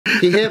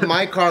He hit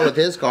my car with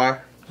his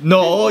car.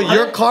 No,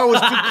 your car was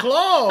too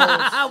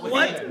close.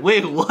 What?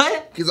 Wait,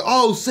 what? He's like,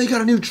 oh, so you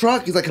got a new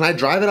truck? He's like, can I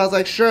drive it? I was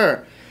like,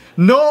 sure.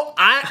 No,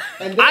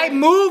 I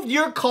moved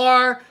your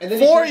car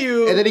for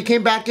you. And then he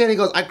came back in. He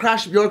goes, I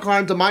crashed your car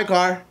into my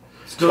car.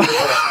 Still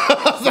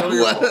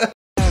What?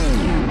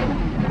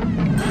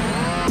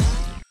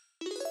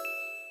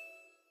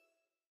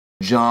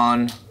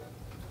 John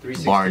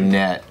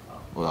Barnett.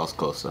 Well, that was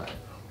close.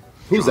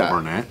 Who's that?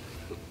 Barnett?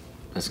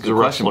 That's a good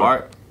question,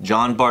 Bart.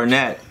 John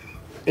Barnett.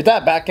 Is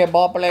that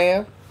basketball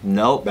player?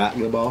 Nope.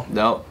 Basketball?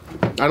 Nope.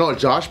 I know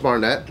Josh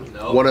Barnett,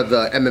 one of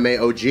the MMA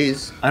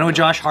OGs. I know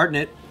Josh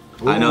Hartnett.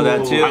 I know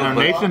that too. I know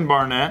Nathan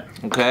Barnett.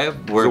 Okay,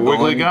 we're a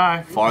wiggly going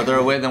guy. farther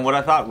away than what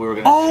I thought we were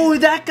gonna. Oh,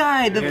 that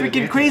guy, the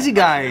freaking crazy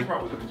guy.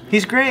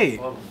 He's great.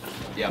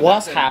 Yeah,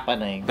 What's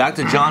happening? Back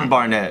to John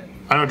Barnett.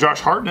 I know Josh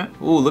Hartnett.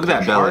 Ooh, look at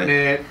that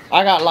belly.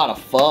 I got a lot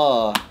of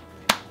fur.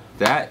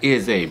 That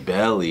is a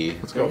belly.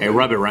 Let's go. Hey,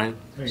 rub it, Ryan.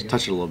 Just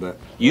touch it a little bit.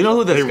 You know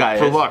who this guy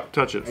For is. luck,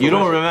 touch it. You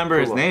don't remember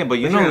his name, but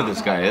you know who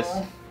this guy is.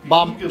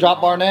 Drop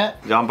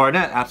Barnett? John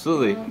Barnett,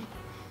 absolutely.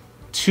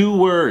 2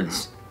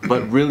 words,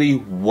 but really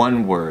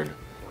 1 word.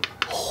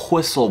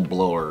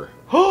 Whistleblower.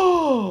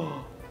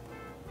 I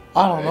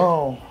don't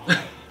know.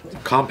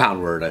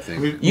 Compound word, I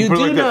think. You put it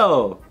do like this.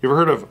 know. You ever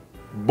heard of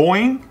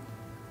Boeing?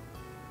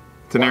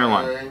 It's an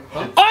airline.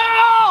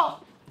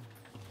 Oh!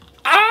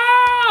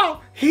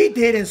 Oh! He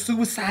didn't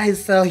suicide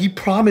cell. He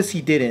promised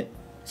he didn't.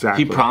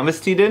 Exactly. He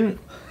promised he didn't?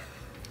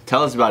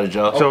 Tell us about it,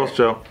 Joe. Tell us,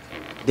 Joe.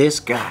 This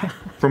guy.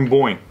 From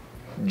Boeing.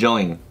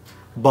 Joeing.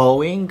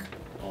 Boeing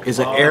is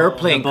an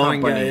airplane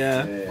Boeing company. guy,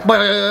 yeah.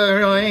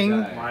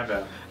 Boeing. My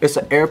bad. It's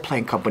an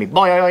airplane company.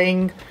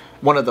 Boeing.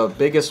 One of the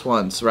biggest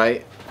ones,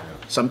 right?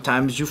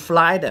 Sometimes you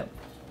fly them.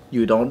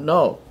 You don't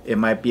know. It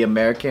might be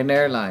American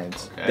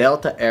Airlines,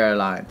 Delta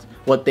Airlines.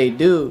 What they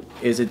do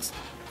is it's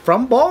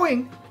from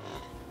Boeing,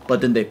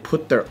 but then they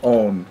put their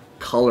own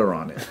color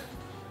on it.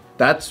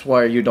 That's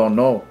why you don't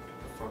know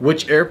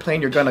which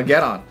airplane you're gonna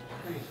get on.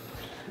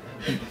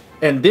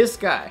 And this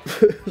guy,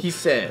 he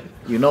said,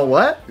 you know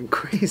what? I'm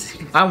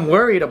crazy. I'm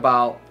worried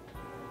about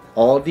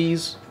all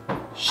these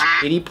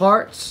shitty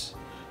parts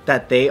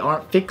that they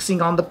aren't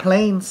fixing on the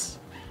planes.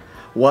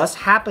 What's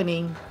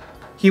happening?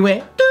 He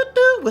went, doo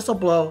doo, whistle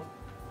blow.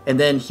 And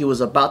then he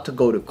was about to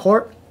go to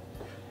court.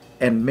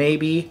 And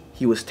maybe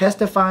he was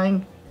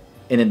testifying.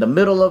 And in the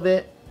middle of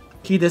it,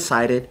 he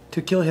decided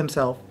to kill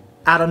himself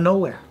out of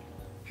nowhere.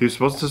 He was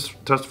supposed to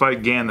testify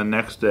again the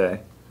next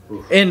day.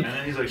 And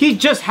then he's like- he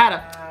just had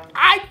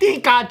I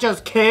think I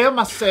just killed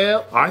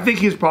myself. I think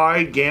he's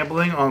probably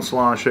gambling on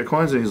Solana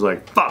shitcoins, and he's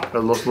like, fuck, I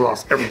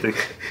lost everything.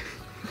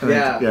 And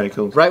then- yeah, he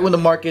killed. Right when the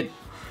market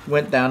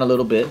went down a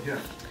little bit.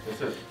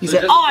 He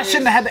said, oh, I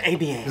shouldn't have had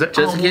the ABA.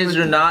 Just in case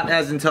you're not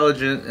as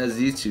intelligent as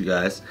these 2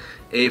 guys,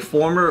 a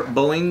former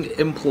Boeing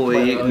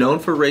employee known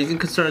for raising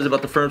concerns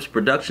about the firm's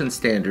production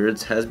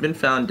standards has been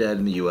found dead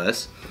in the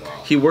U.S.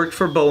 He worked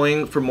for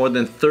Boeing for more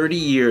than 30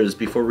 years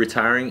before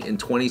retiring in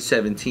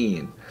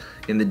 2017.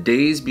 In the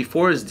days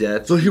before his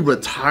death... So he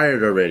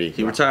retired already.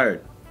 He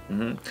retired.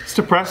 It's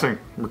depressing,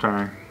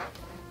 retiring.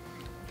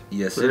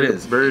 Yes, it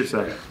is. Very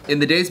sad. In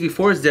the days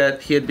before his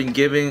death, he had been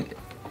giving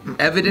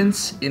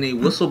evidence in a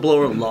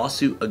whistleblower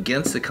lawsuit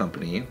against the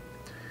company.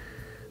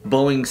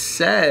 Boeing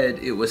said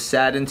it was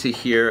saddened to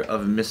hear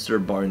of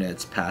Mr.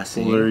 Barnett's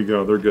passing. Well, there you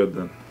go. They're good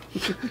then.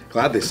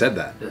 Glad they said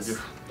that.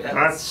 I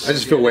That's,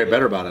 just feel way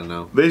better about it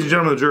now. ladies and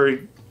gentlemen of the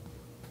jury,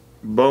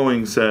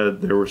 Boeing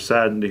said they were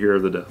saddened to hear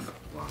of the death.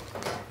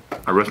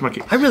 I rest my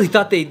case. I really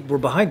thought they were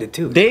behind it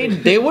too.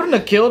 They wouldn't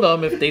have killed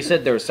him if they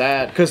said they were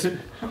sad. Because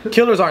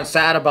killers aren't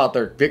sad about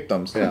their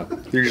victims. Yeah,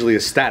 they're usually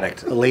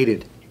ecstatic,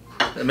 elated.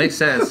 That makes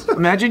sense.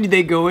 Imagine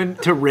they go in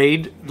to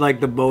raid like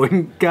the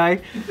Boeing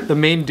guy, the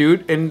main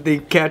dude, and they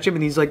catch him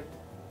and he's like,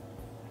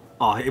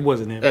 oh, it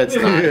wasn't him. It's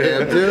not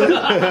him,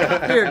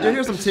 dude.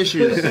 Here's some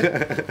tissues.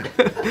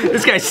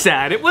 This guy's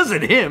sad. It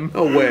wasn't him.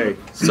 No way.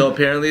 So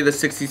apparently the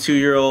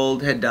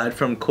 62-year-old had died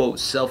from, quote,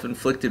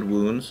 self-inflicted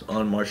wounds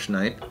on March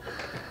 9th.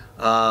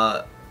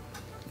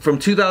 From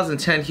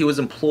 2010, he was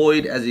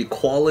employed as a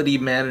quality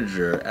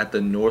manager at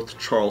the North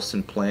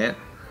Charleston plant.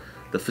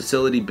 The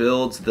facility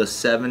builds the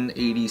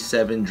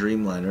 787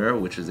 Dreamliner,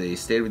 which is a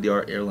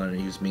state-of-the-art airliner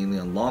used mainly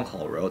on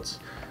long-haul routes.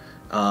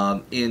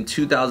 In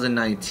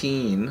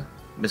 2019,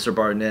 Mr.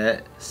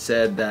 Barnett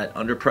said that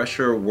under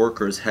pressure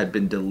workers had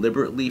been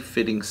deliberately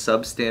fitting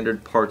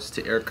substandard parts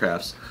to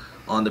aircrafts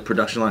on the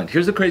production line.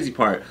 Here's the crazy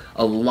part.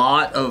 A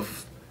lot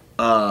of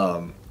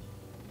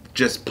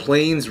just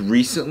planes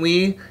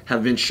recently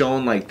have been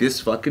shown like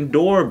this fucking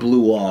door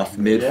blew off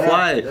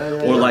mid-flight,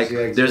 or like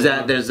there's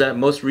that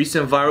most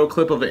recent viral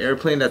clip of an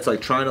airplane that's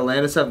like trying to land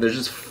and stuff. There's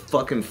just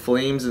fucking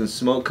flames and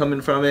smoke coming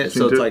from it.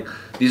 So it's like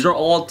these are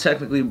all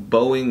technically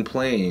Boeing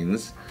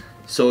planes,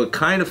 so it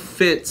kind of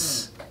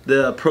fits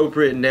the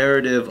appropriate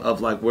narrative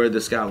of like where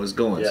this guy was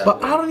going.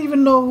 But I don't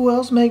even know who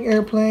else make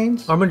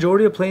airplanes. Are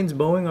majority of planes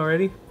Boeing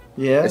already?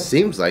 Yeah. It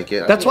seems like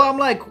it. That's why I'm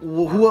like,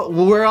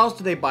 where else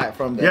do they buy it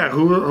from then? Yeah,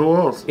 who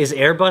else? Is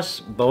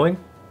Airbus Boeing?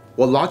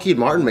 Well, Lockheed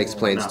Martin makes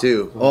planes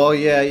too. Oh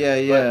yeah.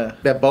 Yeah,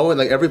 Boeing,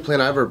 like every plane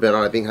I've ever been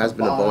on, I think has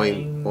been a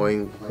Boeing.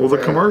 Well, the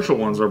commercial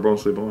ones are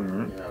mostly Boeing,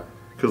 right? Yeah.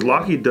 Because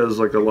Lockheed does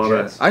like a lot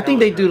of. I think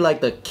they do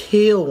like the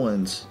kill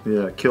ones.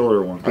 Yeah,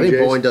 killer ones. I think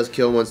Boeing does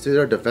kill ones too.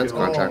 They're a defense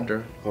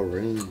contractor. Oh,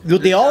 really?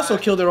 They also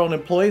kill their own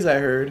employees, I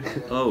heard.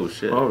 Oh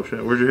shit. Oh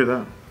shit! Where'd you hear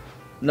that?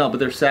 No, but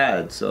they're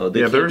sad. So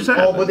they They're sad.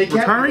 Oh, but they can't-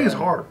 Retiring is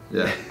hard.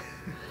 Yeah.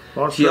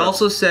 He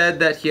also said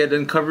that he had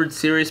uncovered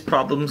serious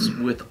problems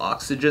with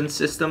oxygen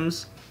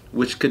systems,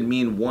 which could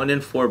mean 1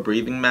 in 4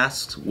 breathing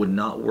masks would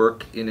not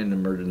work in an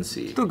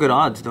emergency. Still good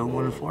odds, though.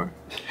 1 in 4.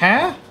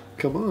 Huh?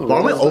 Come on.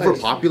 Aren't we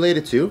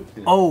overpopulated too?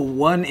 Oh,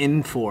 1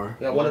 in 4.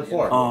 Yeah, 1 in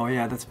 4. Oh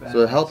yeah, that's bad.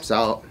 So it helps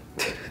out.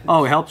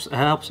 Oh, it helps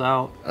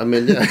out. I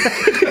mean, yeah.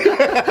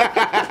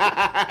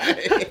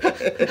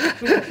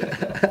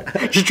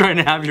 Just trying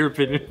to have your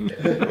opinion.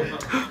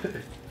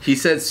 He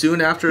said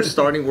soon after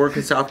starting work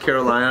in South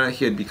Carolina,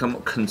 he had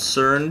become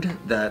concerned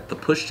that the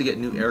push to get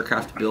new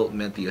aircraft built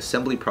meant the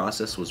assembly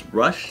process was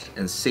rushed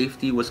and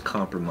safety was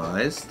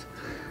compromised,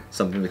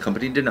 something the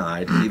company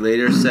denied. He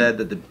later said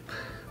that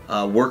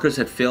the workers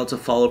had failed to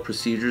follow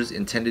procedures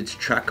intended to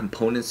track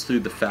components through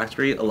the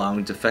factory,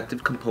 allowing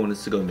defective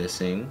components to go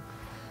missing.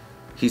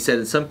 He said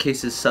in some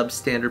cases,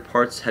 substandard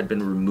parts had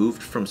been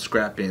removed from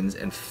scrap bins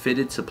and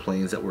fitted to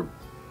planes that were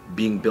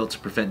being built to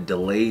prevent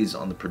delays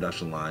on the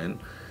production line.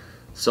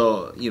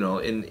 So, you know,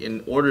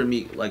 in order to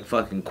meet like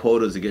fucking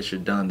quotas to get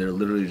shit done, they're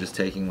literally just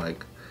taking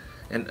like,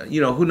 and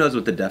you know, who knows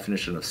what the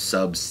definition of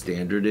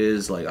substandard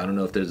is? Like, I don't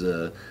know if there's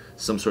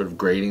some sort of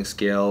grading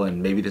scale,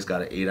 and maybe this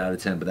got an 8 out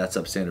of 10, but that's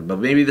substandard. But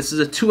maybe this is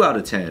a 2 out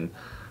of 10.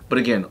 But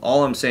again,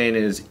 all I'm saying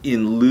is,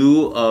 in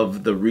lieu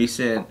of the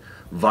recent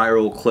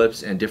viral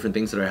clips and different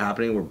things that are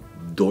happening where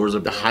doors are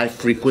The high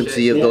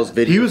frequency of those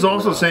videos. He was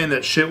also saying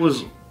that shit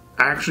was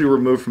actually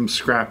removed from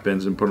scrap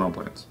bins and put on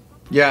planes.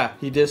 Yeah,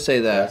 he did say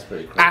that. That's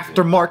pretty crazy.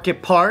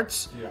 Aftermarket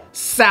parts,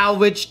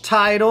 salvage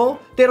title.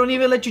 They don't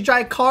even let you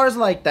drive cars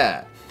like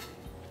that.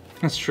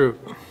 That's true.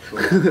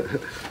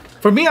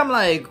 For me, I'm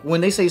like,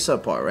 when they say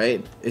subpar,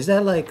 right? Is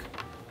that like,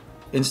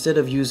 instead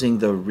of using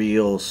the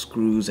real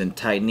screws and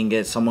tightening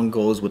it, someone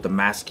goes with the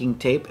masking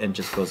tape and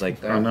just goes like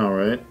that? I know,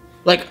 right?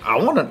 Like, I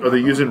want to. Are they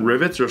using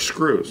rivets or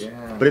screws?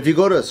 But if you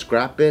go to a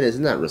scrap bin,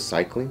 isn't that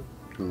recycling?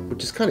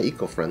 Which is kind of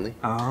eco-friendly.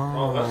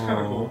 Oh, that's kind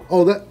of cool.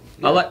 Oh, that.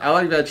 I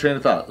like that train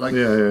of thought. Like,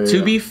 Yeah.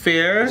 to be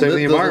fair, Save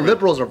the environment.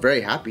 liberals are very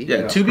happy.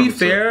 yeah, to be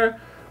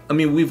fair, I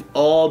mean, we've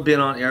all been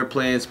on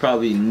airplanes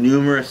probably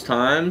numerous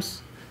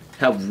times.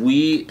 Have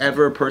we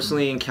ever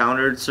personally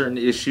encountered certain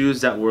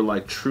issues that were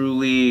like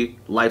truly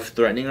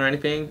life-threatening or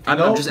anything?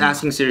 I'm just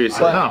asking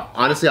seriously. No,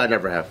 honestly, I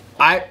never have.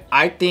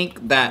 I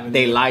think that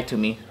they lie to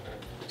me.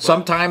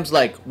 Sometimes,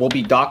 like, we'll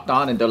be docked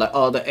on and they're like,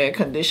 oh, the air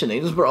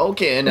conditioning is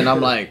broken. And I'm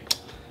like,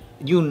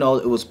 you know,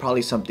 it was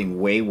probably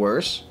something way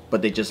worse,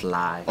 but they just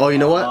lie. Oh, you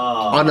know what?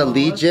 On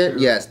Allegiant,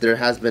 yes, there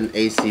has been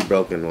AC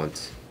broken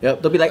once.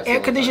 Yep, they'll be like, air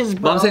conditioning is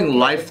But I'm broken. saying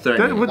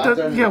life-threatening.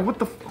 What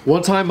the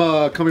One time,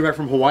 coming back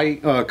from Hawaii,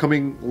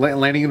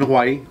 landing in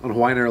Hawaii on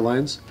Hawaiian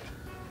Airlines.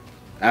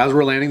 As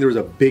we're landing, there was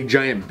a big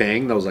giant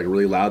bang that was like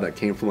really loud that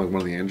came from like one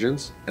of the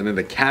engines, and then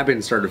the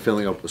cabin started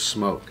filling up with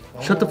smoke.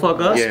 Shut the fuck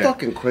up. That's Yeah.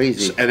 fucking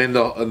crazy. And then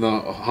the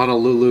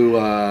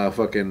Honolulu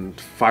fucking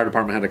fire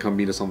department had to come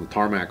meet us on the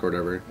tarmac or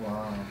whatever.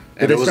 Wow.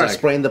 Did they start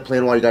spraying the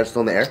plane while you guys were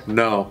still in the air?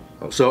 No.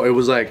 So it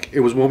was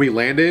when we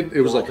landed,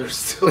 it was like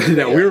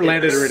yeah, we were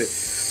landed already.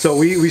 So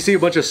we see a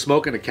bunch of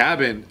smoke in the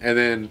cabin, and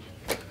then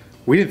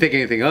we didn't think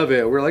anything of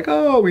it. We're like,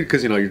 oh,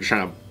 because you know you're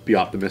trying to be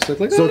optimistic.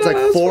 Like, So it's like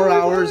 "Oh, 4 fine."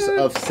 hours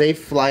of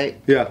safe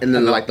flight. Yeah. And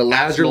then like the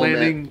last as you're moment,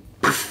 landing,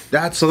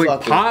 that's something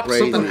fucking popped,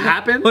 crazy. something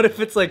happened, what if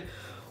it's like,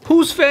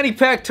 whose fanny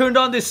pack turned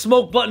on this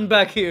smoke button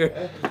back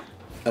here?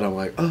 and I'm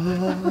like,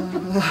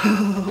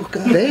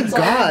 Thank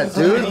God,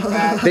 dude.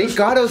 Thank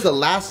God it was the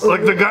last.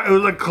 Like the guy, it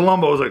was like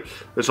Columbo was like,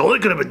 it's only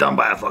gonna be done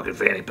by a fucking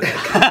fanny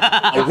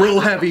pack. a real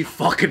heavy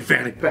fucking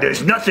fanny pack.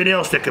 There's nothing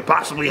else that could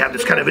possibly have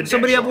this kind of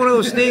Somebody have one of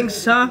those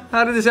things, huh?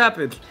 How did this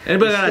happen?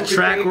 Anybody got a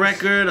track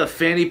record of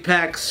fanny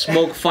pack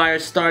smoke fire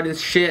starting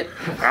shit?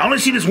 I only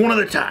seen this one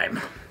other time.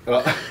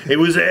 It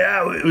was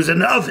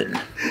an oven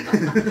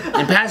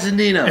In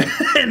Pasadena.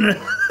 in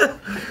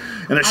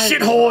a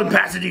shithole in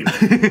Pasadena.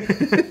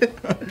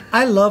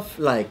 I love,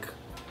 like,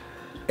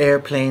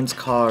 airplanes,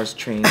 cars,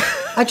 trains.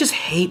 I just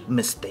hate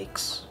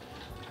mistakes.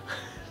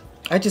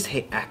 I just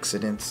hate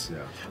accidents. Yeah.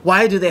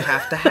 Why do they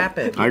have to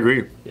happen? I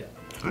agree. Yeah.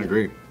 I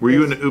agree. Were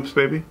you in the oops,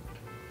 baby?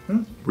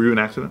 Were you in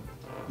an accident?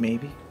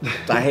 Maybe.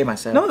 I hate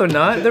myself. No, they're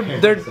not.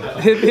 They're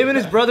him and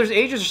his brother's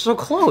ages are so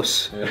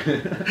close.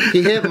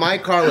 He hit my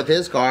car with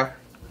his car.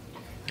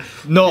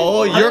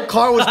 No, your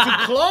car was too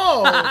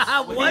close.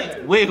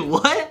 What? Wait,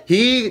 what?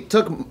 You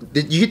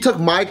took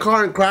my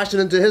car and crashed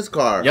it into his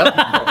car. Yep.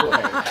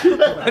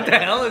 What the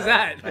hell is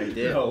that?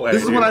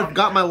 This is when I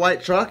got my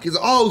white truck. He's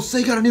like, oh, so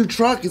you got a new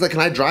truck? He's like, can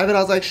I drive it? I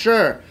was like,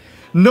 sure.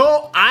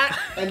 No,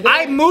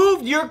 I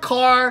moved your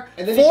car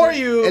for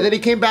you. And then he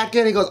came back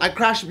in. He goes, I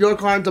crashed your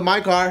car into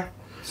my car.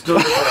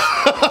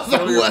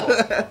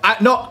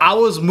 I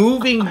was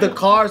moving the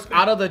cars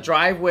out of the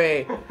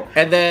driveway,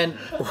 And then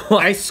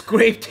I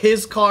scraped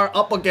his car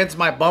up against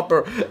my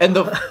bumper. And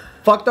the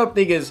fucked up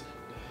thing is,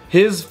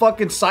 his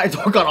fucking side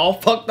door got all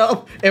fucked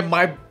up, and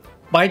my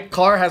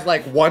car has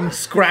like one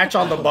scratch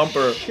on the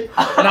bumper.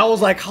 And I was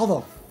like, how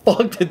the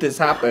fuck did this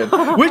happen?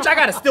 Which I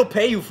gotta still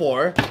pay you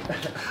for.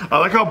 I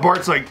like how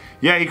Bart's like,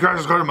 yeah, he crashed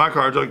his car to my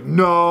car. It's like,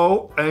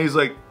 no. And he's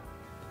like,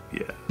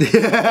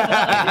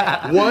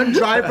 yeah. One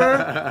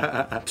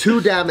driver,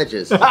 2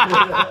 damages.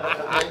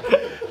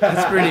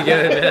 That's pretty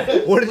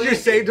good. What did you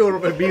say to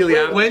him immediately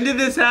after? When did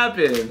this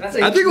happen? I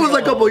think it was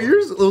like a couple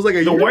years. It was like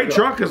a year. The white ago.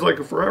 truck is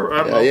like forever. I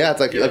don't know. Yeah, it's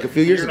like a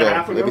few years Year and a ago.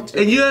 half ago? Maybe 2.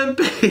 And you haven't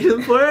paid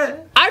him for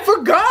it? I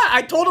forgot.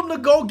 I told him to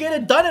go get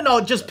it done and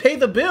I'll just pay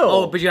the bill.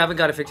 Oh, but you haven't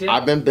got it fixed yet?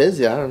 I've been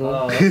busy. I don't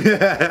know.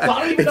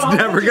 It's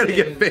never gonna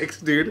get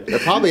fixed, dude.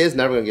 It probably is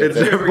never gonna get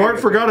fixed. Bart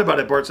forgot about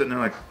it. Bart's sitting there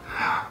like,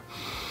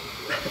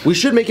 We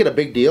should make it a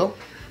big deal,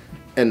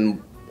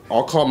 and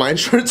I'll call my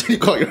insurance and you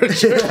call your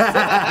insurance.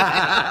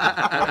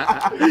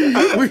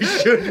 We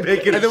should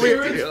make it. And then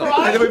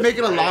we make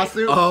it a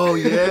lawsuit. Oh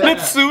yeah.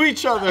 Let's sue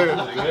each other.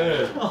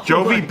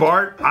 Jovi,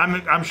 Bart,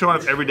 I'm showing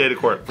up every day to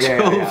court.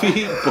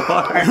 Jovi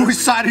Bart. Whose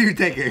side are you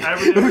taking?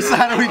 Whose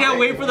side are we I can't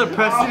wait for the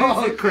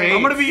precedents to create.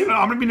 I'm gonna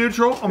be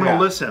neutral. I'm gonna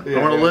listen. I'm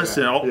gonna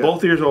listen.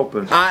 Both ears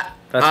open.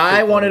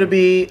 I wanted to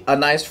be a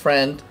nice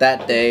friend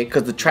that day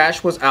because the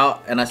trash was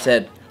out, and I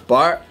said,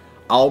 Bart,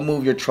 I'll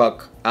move your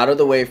truck out of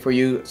the way for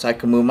you so I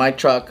can move my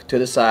truck to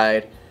the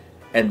side.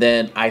 And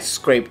then I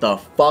scraped the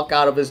fuck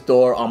out of his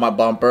door on my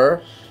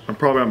bumper. I'm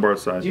probably on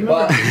Bart's side.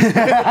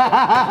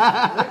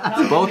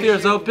 Both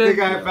ears open.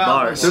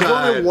 There's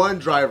only one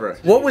driver.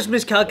 What was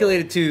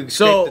miscalculated to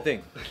scrape the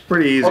thing?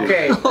 Pretty easy.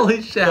 Okay.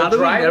 Holy shit, how did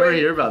we never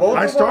hear about both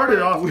that? I of started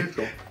our- off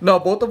neutral. No,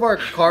 both of our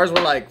cars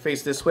were like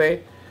faced this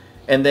way.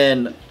 And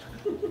then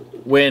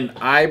when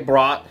I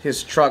brought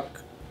his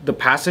truck, the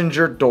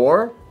passenger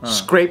door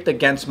scraped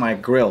against my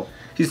grill.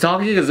 He's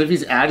talking as if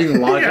he's adding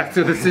logic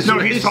to the situation.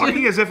 No, he's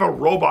talking as if a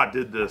robot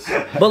did this.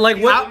 But like,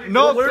 what?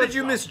 No, where did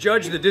you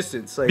misjudge the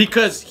distance? Like,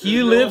 Because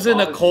he lives in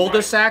a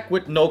cul-de-sac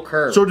with no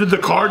curb. So did the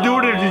car do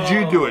it or did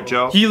you do it,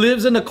 Joe? He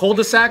lives in a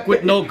cul-de-sac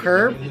with no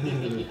curb,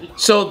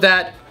 so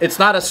that it's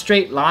not a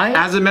straight line.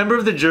 As a member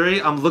of the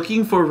jury, I'm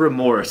looking for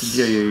remorse.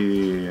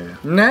 Yeah.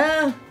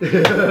 Nah,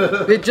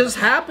 it just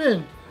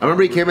happened. I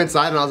remember he came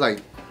inside and I was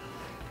like,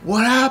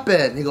 what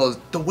happened? He goes,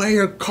 the way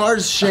your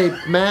car's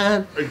shaped,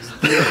 man. Dude.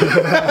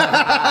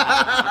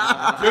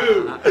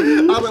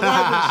 I was like,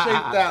 why is it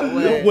shaped that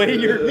way? the way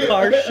your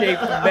car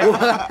shaped.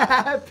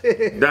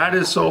 That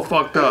is so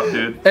fucked up,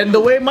 dude. And the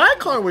way my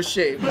car was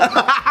shaped.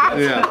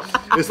 Yeah.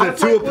 It's the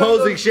 2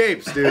 opposing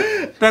shapes,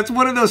 dude. That's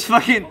one of those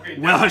fucking.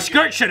 Well, her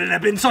skirt shouldn't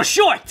have been so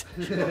short.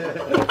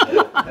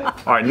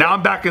 All right, now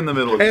I'm back in the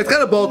middle. And it's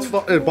kind of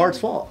Bart's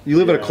fault. You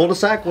live in a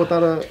cul-de-sac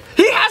without a.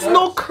 He has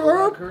no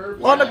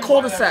curb on the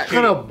cul-de-sac. What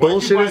kind of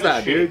bullshit is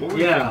that, dude?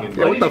 Yeah.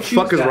 What the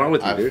fuck is wrong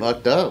with you, I dude?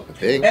 fucked up, I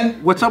think.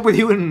 And What's up with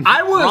you and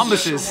I was,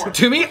 rhombuses?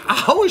 to me,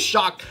 I was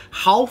shocked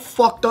how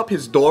fucked up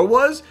his door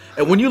was.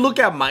 And when you look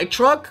at my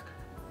truck,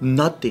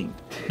 nothing.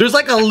 There's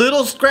like a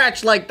little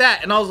scratch like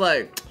that. And I was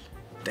like,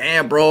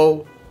 damn,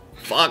 bro.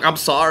 Fuck, I'm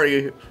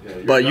sorry.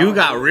 But you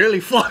got really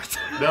fucked.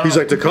 He's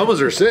like,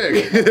 Tacomas are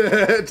sick.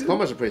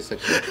 Tacomas are pretty sick.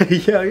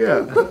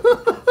 yeah.